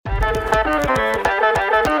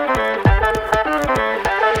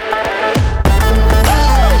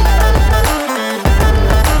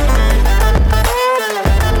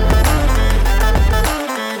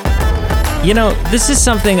You know, this is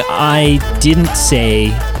something I didn't say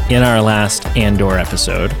in our last Andor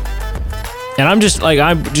episode. And I'm just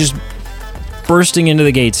bursting into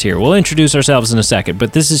the gates here. We'll introduce ourselves in a second,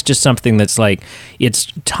 but this is just something that's like,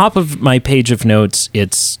 it's top of my page of notes.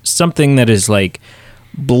 It's something that is like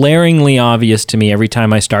blaringly obvious to me every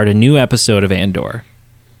time I start a new episode of Andor.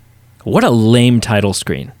 What a lame title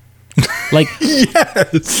screen. Like,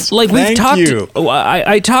 yes. Like we've talked,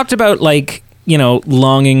 I talked about like, you know,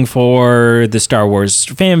 longing for the Star Wars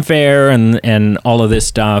fanfare and all of this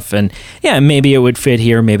stuff. And yeah, maybe it would fit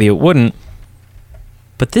here, maybe it wouldn't.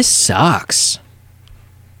 But this sucks.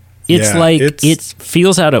 It's it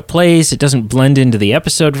feels out of place. It doesn't blend into the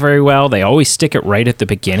episode very well. They always stick it right at the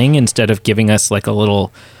beginning instead of giving us like a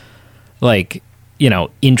little, like, you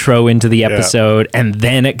know, intro into the episode, and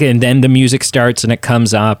then the music starts and it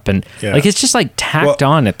comes up, and like it's just like tacked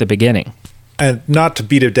on at the beginning. And not to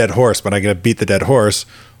beat a dead horse, but I gotta beat the dead horse.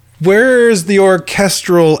 Where's the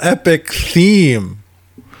orchestral epic theme?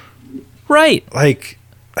 Right. Like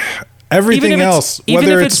everything else,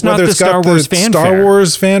 whether it's not the Star Wars fanfare. Star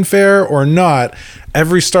Wars fanfare or not,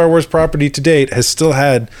 every Star Wars property to date has still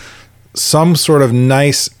had some sort of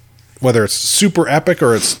nice, whether it's super epic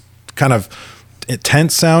or it's kind of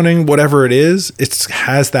intense sounding, whatever it is, it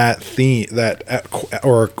has that theme, that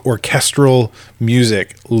or orchestral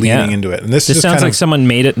music leading into it. And this just sounds like someone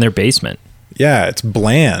made it in their basement. Yeah, it's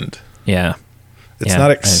bland. Yeah. It's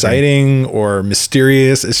not exciting or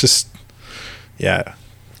mysterious. It's just, yeah.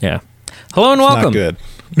 Hello and welcome. Not good.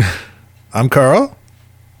 I'm Carl.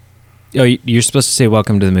 Oh, you're supposed to say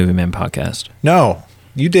welcome to the Movie Man podcast. No,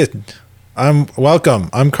 you didn't. Welcome.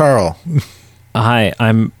 I'm Carl. Hi,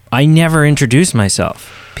 I never introduce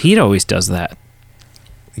myself. Pete always does that.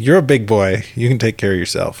 You're a big boy. You can take care of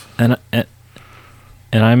yourself. And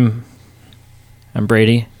I'm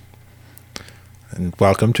Brady. And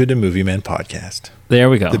welcome to the Movie Man podcast. There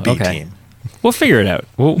we go. The B team. We'll figure it out.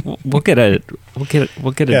 We'll get a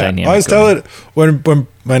dynamic. I was telling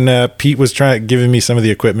when Pete was giving me some of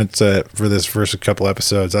the equipment for this first couple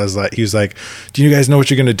episodes. He was like, "Do you guys know what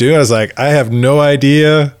you're going to do?" I was like, "I have no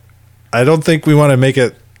idea. I don't think we want to make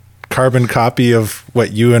a carbon copy of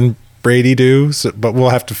what you and Brady do, but we'll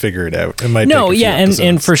have to figure it out." It might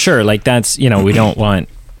and for sure, like that's, you know, we don't want,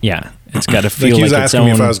 it's got to feel he was asking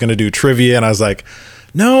me if I was going to do trivia, and I was like,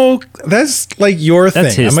 no, that's like your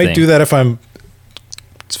thing. I might do that if I'm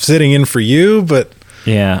sitting in for you, but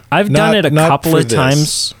I've done it a couple of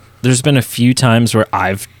times. There's been a few times where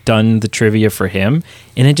I've done the trivia for him,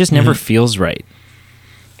 and it just never feels right.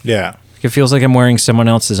 Yeah. It feels like I'm wearing someone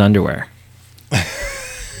else's underwear.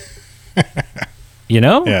 You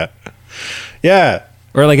know? Yeah.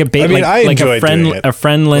 Or like a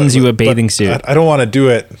friend lends you a bathing suit. I don't want to do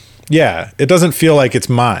it. Yeah. It doesn't feel like it's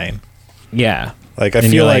mine. Yeah. Like I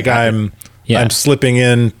feel like I'm slipping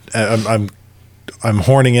in. I'm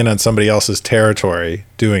horning in on somebody else's territory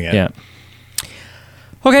doing it. Yeah.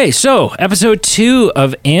 Okay, so episode 2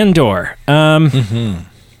 of Andor.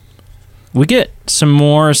 We get some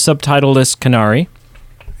more subtitleless Kenari.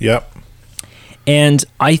 Yep. And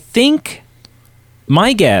I think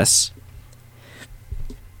my guess,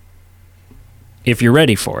 if you're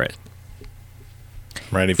ready for it,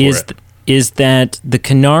 is that the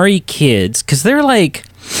Kenari kids, because they're like,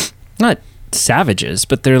 not savages,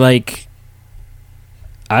 but they're like,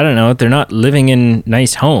 I don't know, they're not living in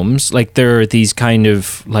nice homes. Like they're these kind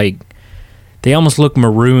of like, they almost look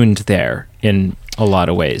marooned there in a lot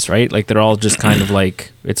of ways, right? Like they're all just kind of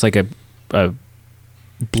like, it's like a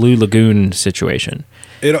Blue Lagoon situation.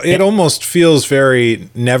 It almost feels very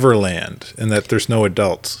Neverland in that there's no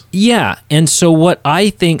adults. Yeah, and so what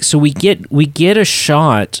I think, so we get a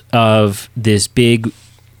shot of this big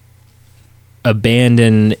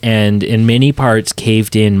abandoned and in many parts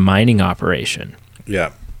caved in mining operation.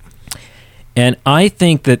 Yeah. And I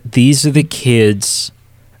think that these are the kids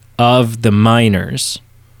of the miners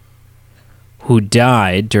who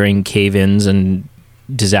died during cave-ins and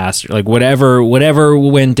disaster, like whatever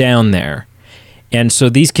went down there. And so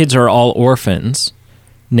these kids are all orphans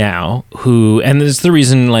now and this is the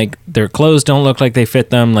reason, like, their clothes don't look like they fit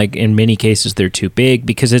them. Like in many cases they're too big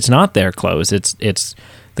because it's not their clothes. It's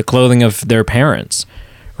the clothing of their parents,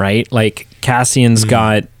 right? Like Cassian's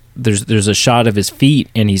got, there's a shot of his feet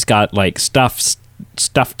and he's got like stuff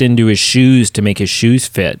stuffed into his shoes to make his shoes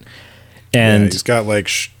fit. And he's got like,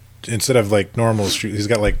 instead of like normal shoes, he's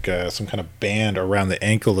got like some kind of band around the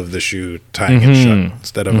ankle of the shoe tying it shut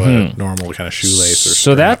instead of a normal kind of shoelace. Or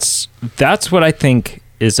so that's what I think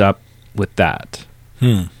is up with that.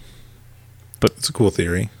 But it's a cool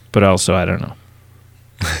theory. But also, I don't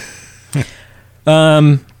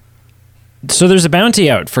know. So there's a bounty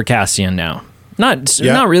out for Cassian now. Not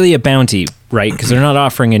really a bounty, right? Because they're not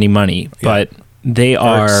offering any money, but they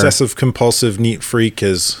Our are. excessive compulsive neat freak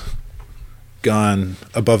has gone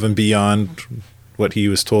above and beyond what he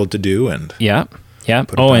was told to do, and Yeah.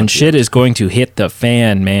 Put a Oh, and bounty shit is going to hit the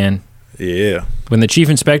fan, man. yeah, When the chief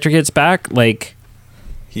inspector gets back, like,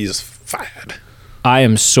 he's fired. I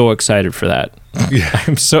am so excited for that. Yeah,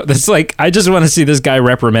 That's like, I just want to see this guy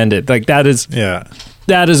reprimanded. Like, that is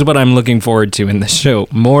what I'm looking forward to in the show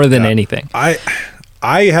more than anything. I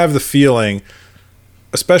have the feeling,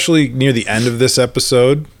 especially near the end of this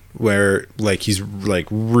episode, where like he's like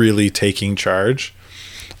really taking charge.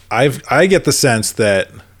 I get the sense that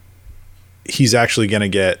he's actually going to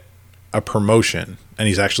get a promotion, and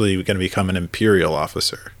he's actually going to become an Imperial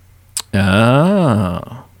officer.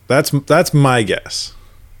 Oh. That's my guess.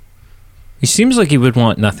 He seems like he would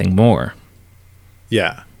want nothing more.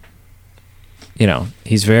 Yeah. You know,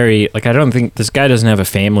 he's very, like, I don't think, this guy doesn't have a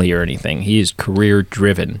family or anything. He is career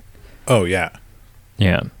driven. Oh yeah.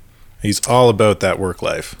 Yeah. He's all about that work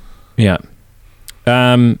life. Yeah.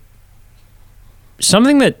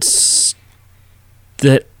 Something that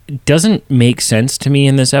doesn't make sense to me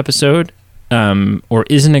in this episode, or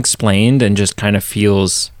isn't explained and just kind of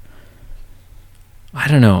feels, I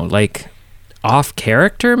don't know, like off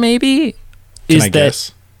character maybe, is that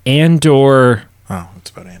guess? Andor Oh, it's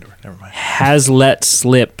about Andor. Never mind. has let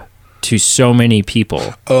slip to so many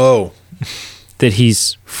people Oh, that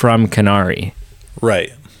he's from Kenari.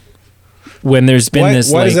 right. When there's been Why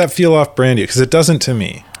this, does that feel off brand? Because it doesn't to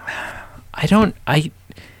me.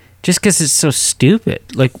 just because it's so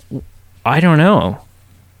stupid. Like, I don't know.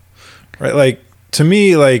 Right, like to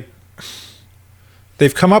me, like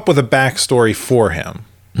they've come up with a backstory for him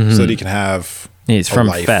so that he can have He's a from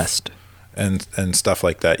life Fest. and stuff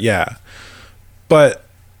like that. Yeah, but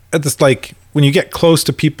at this, like when you get close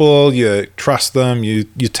to people, you trust them, you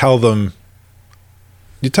tell them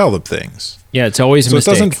things. Yeah, it's always a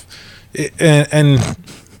mistake. And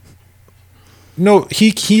no,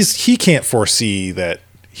 he can't foresee that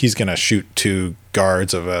he's gonna shoot two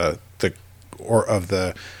guards of the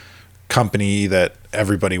company that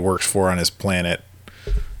everybody works for on his planet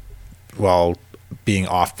while being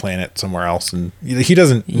off planet somewhere else, and he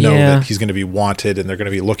doesn't know that he's going to be wanted and they're going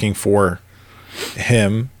to be looking for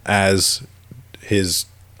him as his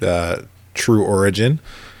true origin.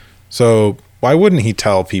 So why wouldn't he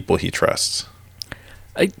tell people he trusts?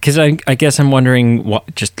 Because I guess I'm wondering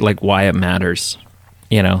why it matters,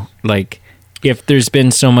 you know, like if there's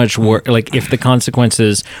been so much work, like if the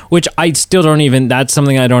consequences, which I still don't even, that's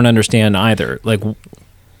something I don't understand either. Like,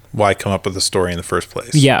 why come up with the story in the first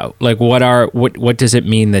place? Yeah. Like what does it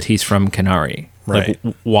mean that he's from Kenari? Right.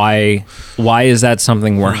 Like, why is that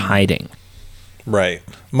something we're hiding? Right.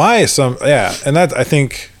 And that, I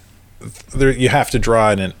think there, you have to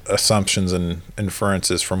draw in assumptions and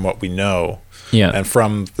inferences from what we know. Yeah. And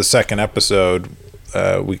from the second episode,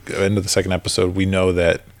 we know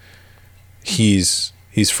that he's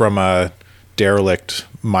from a derelict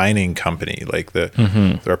mining company, like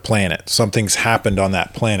their planet. Something's happened on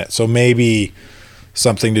that planet. So maybe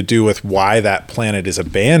something to do with why that planet is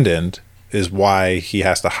abandoned is why he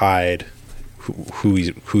has to hide who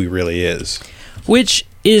he really is. Which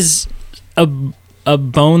is a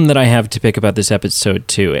bone that I have to pick about this episode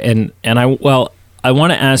too. And I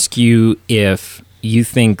want to ask you if you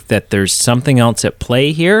think that there's something else at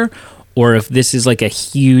play here, or if this is like a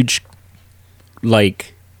huge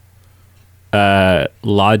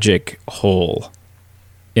logic hole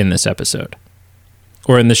in this episode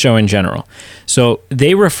or in the show in general. So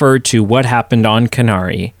they refer to what happened on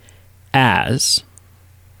Kenari as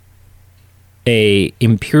a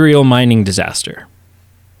imperial mining disaster.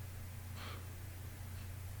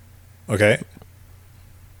 Okay.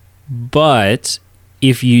 But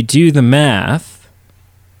if you do the math,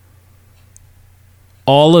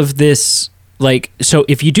 all of this, so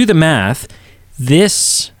if you do the math,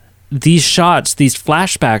 these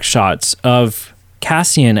flashback shots of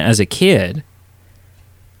Cassian as a kid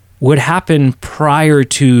would happen prior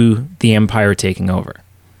to the Empire taking over.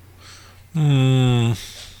 And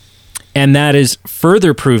that is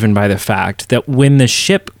further proven by the fact that when the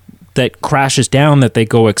ship that crashes down that they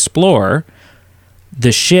go explore,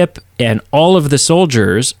 the ship and all of the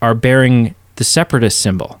soldiers are bearing the separatist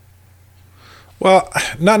symbol. Well,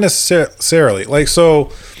 not necessarily.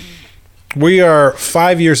 So we are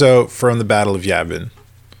 5 years out from the Battle of Yavin,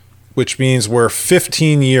 which means we're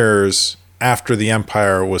 15 years after the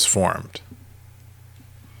Empire was formed.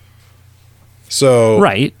 So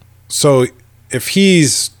right. So if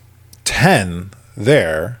he's 10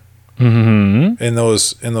 there, in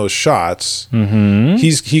those shots. I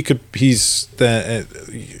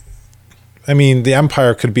mean, the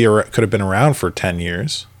Empire could have been around for 10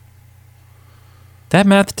 years. That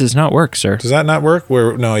math does not work, sir. Does that not work?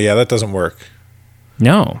 That doesn't work.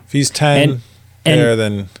 No. If he's 10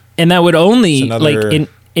 then and that would only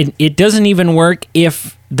it doesn't even work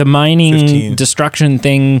if the mining 15. Destruction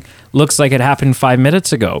thing looks like it happened 5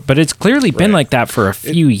 minutes ago, but it's clearly been like that for a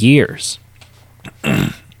few years.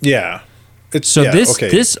 Yeah.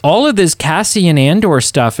 This all of this Cassian Andor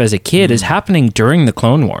stuff as a kid is happening during the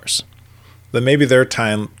Clone Wars. Then maybe their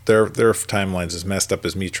timeline's as messed up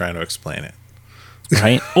as me trying to explain it.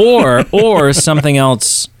 Right? or something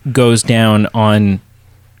else goes down on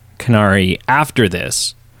Kenari after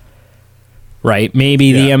this. Right?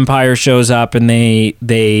 Maybe the Empire shows up and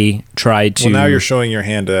they try to... Well, now you're showing your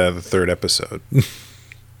hand to the third episode.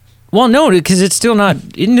 Well, no, because it's still not...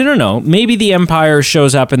 No. Maybe the Empire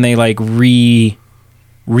shows up and they like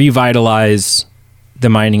revitalize the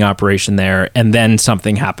mining operation there, and then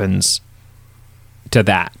something happens to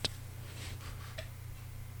that.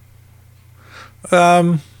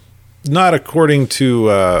 Not according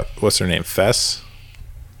to what's her name, Fess.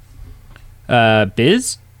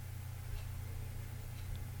 Biz.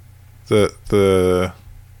 The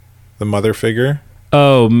mother figure.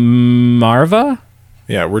 Oh, Marva.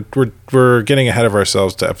 Yeah, we're getting ahead of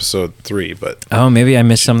ourselves to episode 3, but maybe I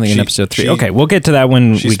missed something in episode 3. Okay, we'll get to that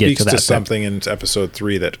when we get to that. She speaks to something in episode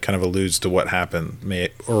 3 that kind of alludes to what happened,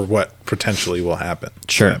 or what potentially will happen.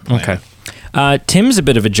 Sure. Okay. Tim's a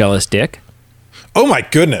bit of a jealous dick. Oh my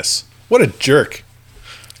goodness! What a jerk!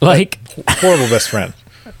 Like horrible best friend.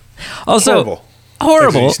 Also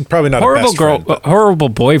horrible. He's probably not horrible a best girl, friend, horrible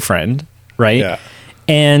boyfriend, right? Yeah.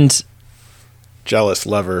 And jealous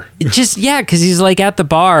lover. Just because he's like at the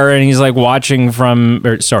bar and he's like watching from,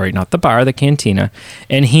 not the bar, the cantina,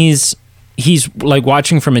 and he's like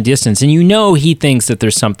watching from a distance, and he thinks that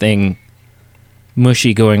there's something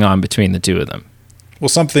mushy going on between the two of them. Well,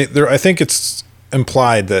 something there. I think it's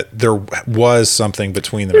implied that there was something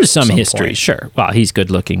between them. There's some history, point. Sure. Well, he's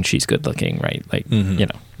good looking, she's good looking, right? Like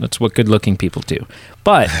that's what good looking people do.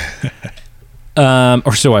 But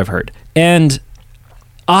or so I've heard. And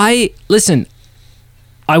I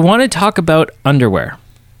want to talk about underwear.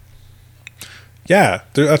 Yeah,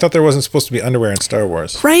 I thought there wasn't supposed to be underwear in Star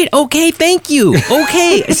Wars. Right, okay, thank you.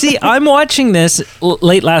 Okay, see, I'm watching this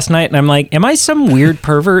late last night, and I'm like, am I some weird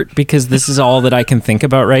pervert? Because this is all that I can think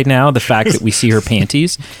about right now, the fact that we see her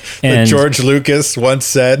panties. And George Lucas once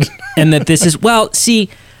said. And that this is, but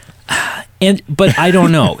I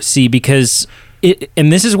don't know, see, because,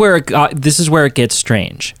 this is where it gets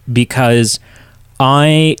strange, because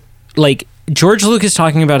George Lucas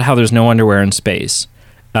talking about how there's no underwear in space.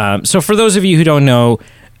 So for those of you who don't know,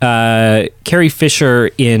 Carrie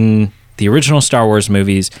Fisher in the original Star Wars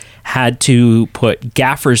movies had to put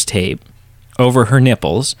gaffer's tape over her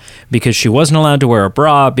nipples because she wasn't allowed to wear a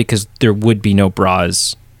bra because there would be no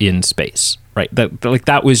bras in space, right?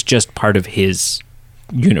 That was just part of his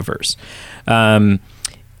universe. And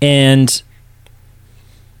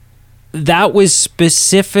that was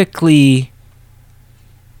specifically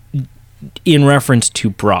in reference to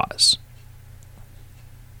bras.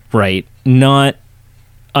 Right, not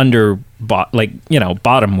bottom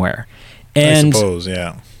wear, and I suppose,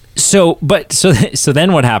 yeah. So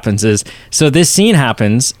then what happens is, this scene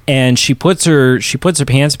happens, and she puts her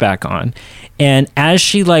pants back on, and as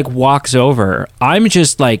she walks over, I'm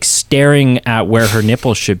just staring at where her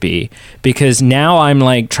nipples should be, because now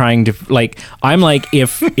I'm trying to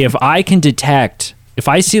if I can detect. If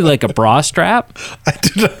I see a bra strap,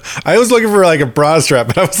 I was looking for a bra strap,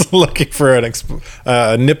 but I was looking for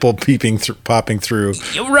a nipple popping through.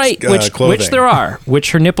 Right, which there are,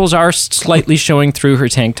 which her nipples are slightly showing through her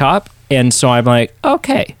tank top, and so I'm like,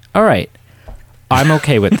 okay, all right, I'm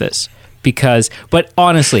okay with this but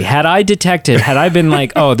honestly, had I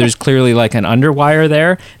been oh, there's clearly an underwire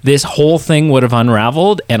there, this whole thing would have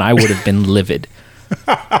unraveled, and I would have been livid.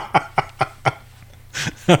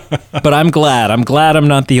 But I'm glad I'm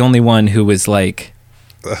not the only one who was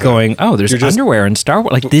going, oh, there's underwear in Star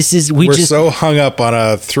Wars. We're so hung up on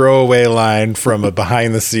a throwaway line from a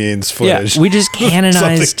behind the scenes footage. Yeah, we just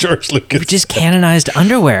canonized George Lucas. We just canonized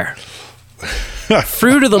underwear.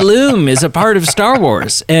 Fruit of the Loom is a part of Star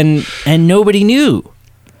Wars, and nobody knew.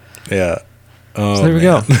 Yeah. Oh, so there we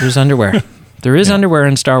go. There's underwear. There is underwear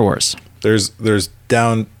in Star Wars. There's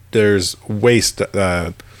waist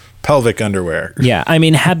pelvic underwear. Yeah, I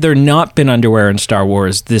mean, had there not been underwear in Star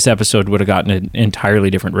Wars, this episode would have gotten an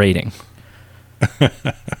entirely different rating.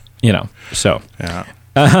 So. Yeah.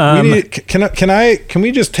 Can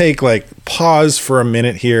we just take pause for a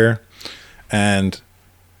minute here and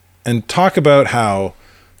talk about how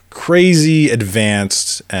crazy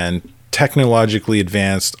advanced and technologically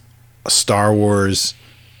advanced Star Wars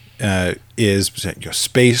is.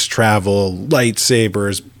 Space travel,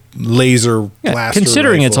 lightsabers, laser blaster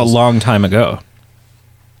considering rifles. it's a long time ago.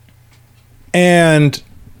 And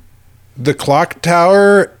the clock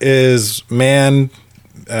tower is man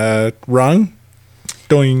rung.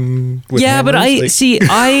 Doing with Yeah, but hammers.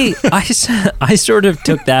 I sort of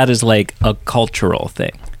took that as like a cultural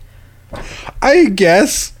thing. I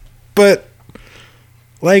guess, but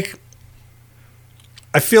like,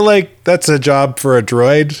 I feel like that's a job for a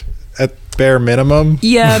droid at bare minimum.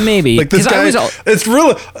 Yeah, maybe. Like this 'Cause I guy, was it's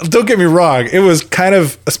really. Don't get me wrong. It was kind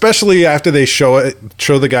of, especially after they show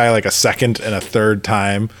the guy like a second and a third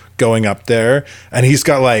time going up there, and he's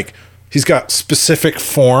got specific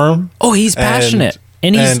form. Oh, he's passionate.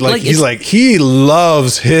 And he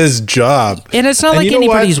loves his job. And it's not like you know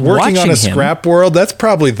anybody's working on a watching him. scrap world. That's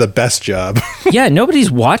probably the best job. Yeah, nobody's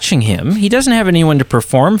watching him. He doesn't have anyone to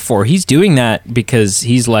perform for. He's doing that because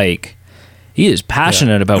he is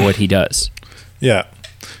passionate about what he does. Yeah.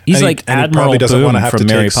 He's And like he Admiral probably doesn't Boom want to have from to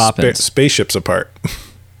Mary take Poppins. spaceships apart.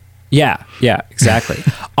 Yeah, exactly.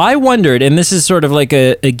 I wondered, and this is sort of like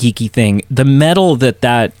a geeky thing, the metal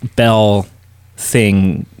that bell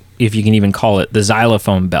thing, if you can even call it, the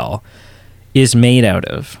xylophone bell, is made out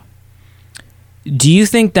of. Do you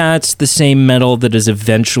think that's the same metal that is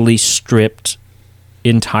eventually stripped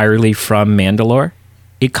entirely from Mandalore?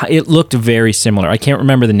 It looked very similar. I can't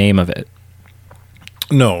remember the name of it.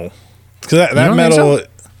 No. Because that don't metal... think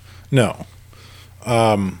No.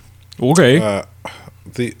 Okay.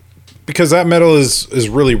 Because that metal is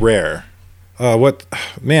really rare.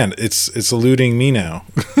 Man, it's eluding me now.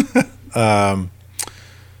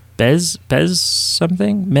 Bez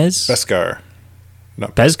something? Mez? Beskar. No,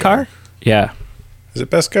 Beskar? Yeah, Is it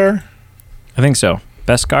Beskar? I think so.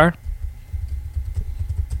 Beskar?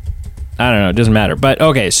 I don't know. It doesn't matter. But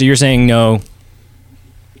okay, so you're saying no.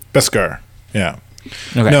 Beskar. Yeah.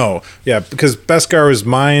 Okay. No. Yeah, because Beskar was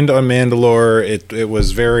mined on Mandalore. It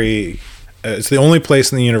was very... it's the only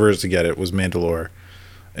place in the universe to get it was Mandalore.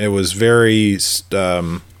 It was very...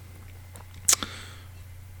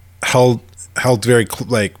 held very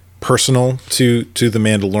like personal to the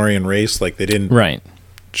Mandalorian race. Like they didn't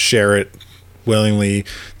share it willingly.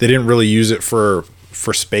 They didn't really use it for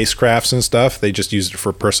spacecrafts and stuff. They just used it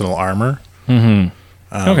for personal armor. Mm-hmm.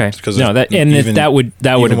 Okay. No, that would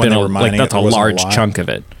have been that's a large chunk of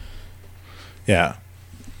it. Yeah.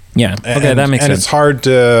 Yeah. Okay, that makes sense. And it's hard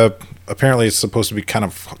to. Apparently, it's supposed to be kind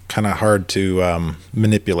of hard to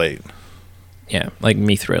manipulate. Yeah, like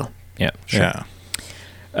mithril. Yeah. Sure.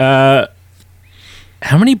 Yeah.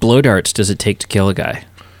 How many blow darts does it take to kill a guy?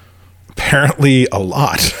 Apparently, a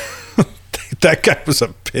lot. That guy was a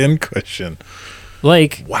pincushion.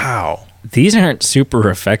 Like, wow. These aren't super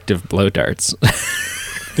effective blow darts.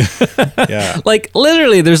 Yeah. Like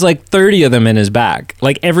literally there's like 30 of them in his back.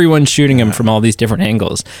 Like everyone's shooting him from all these different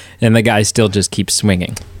angles and the guy still just keeps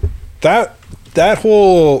swinging. That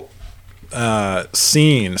whole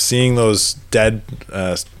scene, seeing those dead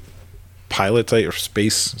pilots or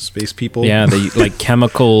space people. Yeah, the like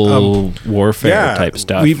chemical warfare type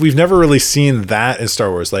stuff. We've never really seen that in Star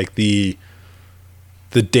Wars, like the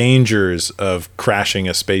dangers of crashing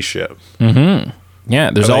a spaceship. Mm-hmm.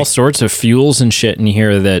 Yeah, there's all sorts of fuels and shit in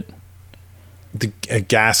here that the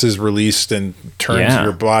gas is released and turns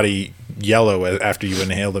your body yellow after you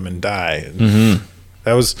inhale them and die. Mm-hmm.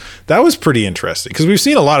 That was pretty interesting because we've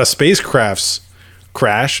seen a lot of spacecrafts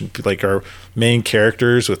crash, like our main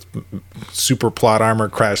characters with super plot armor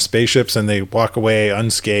crash spaceships and they walk away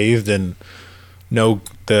unscathed and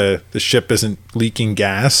the ship isn't leaking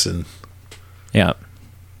gas. And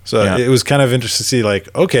so it was kind of interesting to see,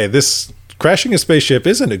 like, okay, this crashing a spaceship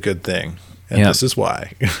isn't a good thing, and this is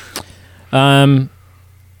why.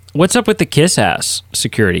 What's up with the kiss ass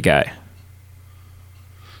security guy?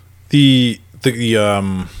 The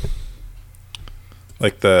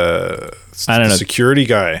security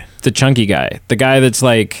guy, the chunky guy, the guy that's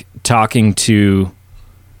like talking to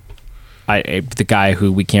the guy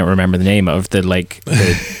who we can't remember the name of, the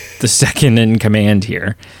second in command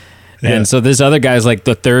here. And so this other guy's like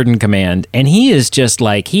the third in command, and he is just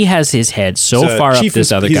like, he has his head so far up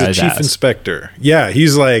this other guy's ass. He's a chief inspector. Yeah,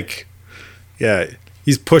 he's like,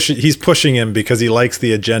 he's pushing him because he likes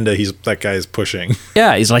the agenda that guy is pushing.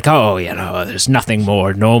 Yeah, he's like, oh, there's nothing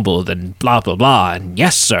more noble than blah blah blah, and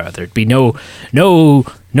yes, sir, there'd be no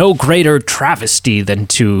greater travesty than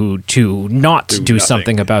to not do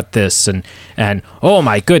something about this, and oh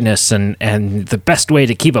my goodness, and the best way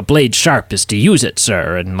to keep a blade sharp is to use it,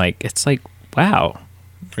 sir, and like it's like, wow.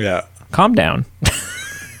 Yeah. calm down.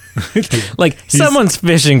 Like someone's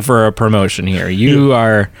fishing for a promotion here. You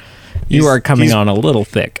are coming on a little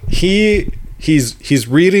thick. He's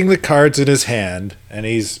reading the cards in his hand, and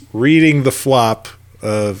he's reading the flop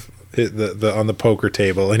of the on the poker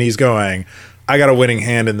table, and he's going, I got a winning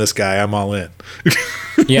hand in this guy. I'm all in.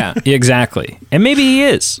 Yeah, exactly. And maybe he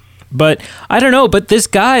is, but I don't know. But this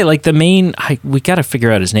guy, like we got to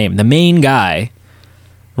figure out his name. The main guy,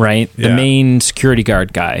 right? The main security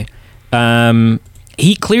guard guy.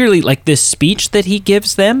 He clearly, like this speech that he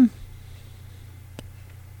gives them,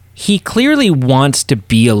 he clearly wants to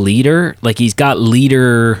be a leader. Like he's got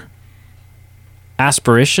leader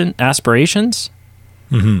aspirations.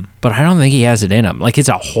 Mm-hmm. But I don't think he has it in him. Like it's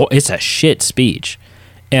a shit speech.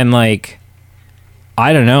 And like,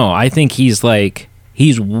 I don't know. I think he's way,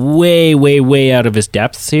 way, way out of his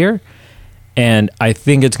depths here. And I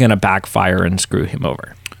think it's going to backfire and screw him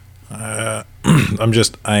over. I'm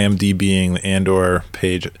just IMDbing the Andor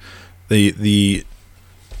page. The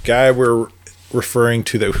guy we're referring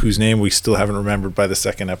to, whose name we still haven't remembered by the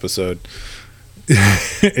second episode,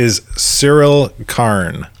 is Cyril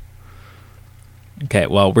Karn. Okay,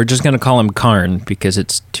 well, we're just going to call him Karn because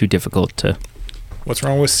it's too difficult to... What's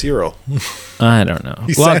wrong with Cyril? I don't know.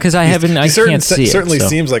 Well, because I can't see it. Certainly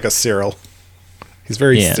seems like a Cyril. He's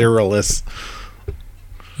very Cyrillous.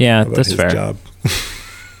 Yeah, that's fair. Job.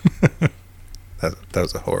 that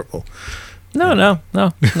was a horrible. No.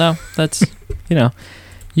 That's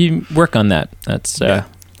you work on that. That's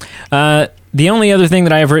the only other thing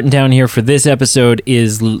that I have written down here for this episode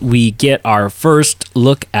is we get our first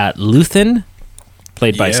look at Luthen,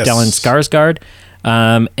 played by Stellan Skarsgård.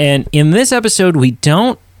 And in this episode, we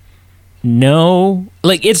don't know.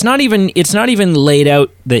 Like, it's not even laid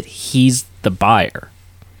out that he's the buyer.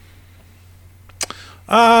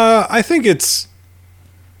 I think it's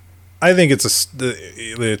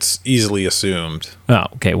easily assumed. Oh,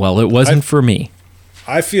 okay. Well, it wasn't for me.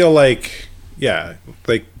 I feel like,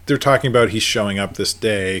 like they're talking about he's showing up this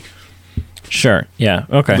day. Sure. Yeah.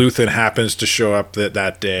 Okay. Luthen happens to show up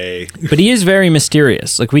that day. But he is very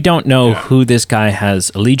mysterious. Like, we don't know who this guy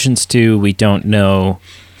has allegiance to. We don't know.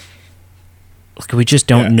 Like, we just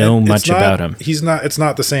don't know much about him. It's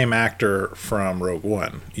not the same actor from Rogue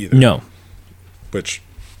One either. No. Which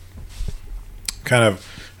kind of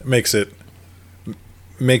makes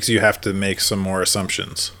you have to make some more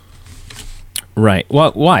assumptions. Right.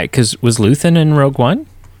 Well, why? Because was Luthen in Rogue One?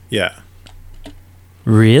 Yeah.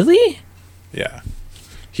 Really? Yeah.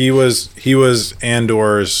 He was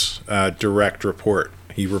Andor's direct report.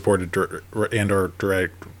 Andor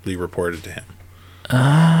directly reported to him.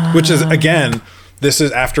 Which is, again, this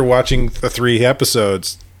is after watching the 3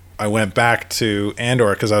 episodes, I went back to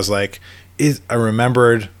Andor because I was like, I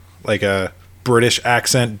remembered like a British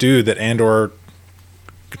accent dude that Andor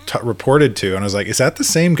reported to, and I was like, is that the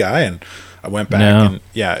same guy? And I went back and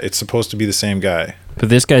it's supposed to be the same guy. But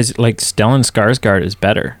this guy's like Stellan Skarsgård is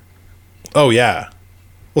better. Oh yeah.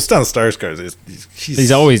 Well, Stellan Skarsgård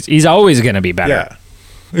he's always going to be better.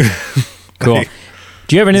 Yeah. Cool.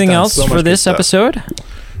 Do you have anything else for this episode?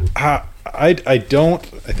 I don't.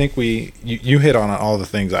 I think you hit on all the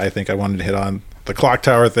things I think I wanted to hit on. The clock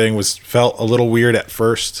tower thing felt a little weird at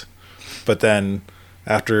first, but then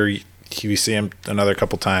after you see him another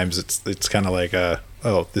couple times, it's kind of like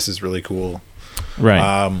oh, this is really cool.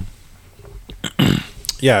 Right.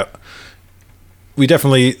 Yeah. We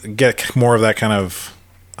definitely get more of that kind of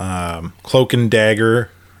cloak and dagger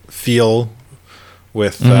feel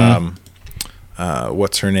with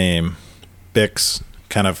what's her name? Bix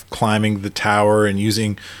kind of climbing the tower and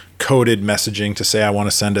using coded messaging to say I want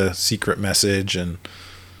to send a secret message, and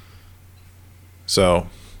so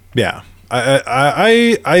yeah. Are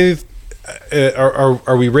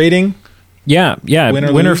we rating? Yeah.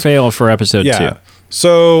 Win or fail for episode 2.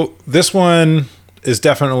 So this one is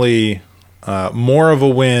definitely more of a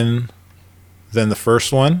win than the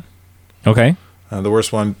first one. Okay.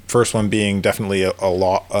 The first one being definitely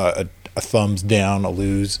a thumbs down, a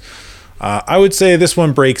lose. I would say this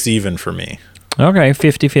one breaks even for me. Okay,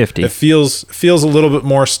 50-50. It feels a little bit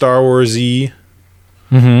more Star Wars-y.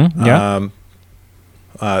 Mm-hmm. Yeah.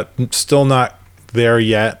 Still not there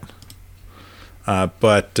yet.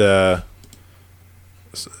 But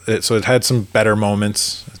it had some better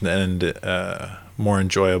moments and more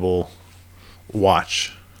enjoyable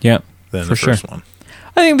watch. Yeah, than the first one.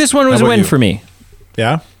 I think this one was a win for me.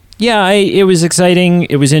 Yeah. Yeah, it was exciting.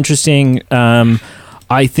 It was interesting.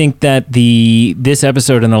 I think that this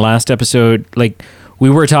episode and the last episode, like, we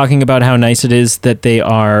were talking about how nice it is that they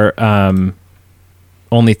are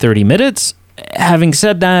only 30 minutes. Having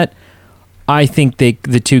said that, I think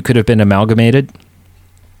the two could have been amalgamated.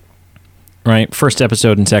 right? First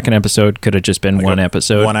episode and second episode could have just been Like one a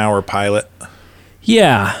episode. 1 hour pilot.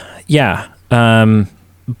 Yeah.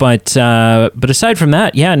 But aside from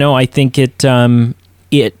that, yeah, no, I think it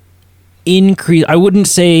increase. I wouldn't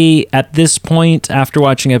say at this point after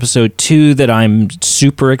watching episode 2 that I'm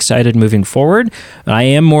super excited moving forward. I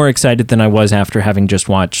am more excited than I was after having just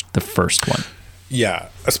watched the first one. Yeah,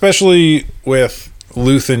 especially with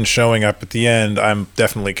Luthen showing up at the end, I'm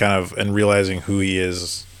definitely kind of, and realizing who he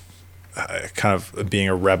is, kind of being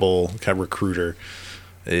a rebel kind of recruiter.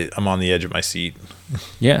 I'm on the edge of my seat.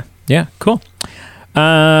 Yeah, cool.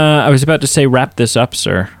 I was about to say wrap this up,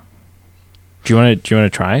 sir. Do you want to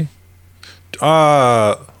try?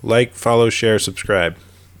 Like, follow, share, subscribe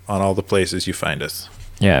on all the places you find us.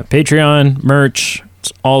 Yeah, Patreon, merch,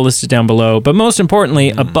 it's all listed down below. But most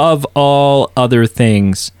importantly, above all other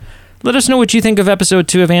things, let us know what you think of episode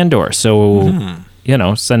 2 of Andor. So,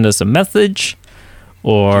 send us a message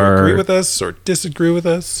or... Do you agree with us or disagree with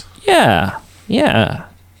us? Yeah. Do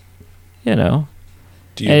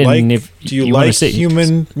you like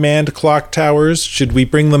human manned clock towers? Should we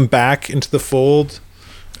bring them back into the fold?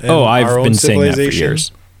 I've been saying that for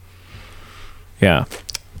years. Yeah.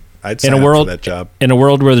 I'd sign up for that job. In a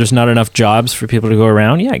world where there's not enough jobs for people to go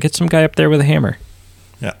around, get some guy up there with a hammer.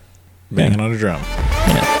 Yeah. Banging on a drum.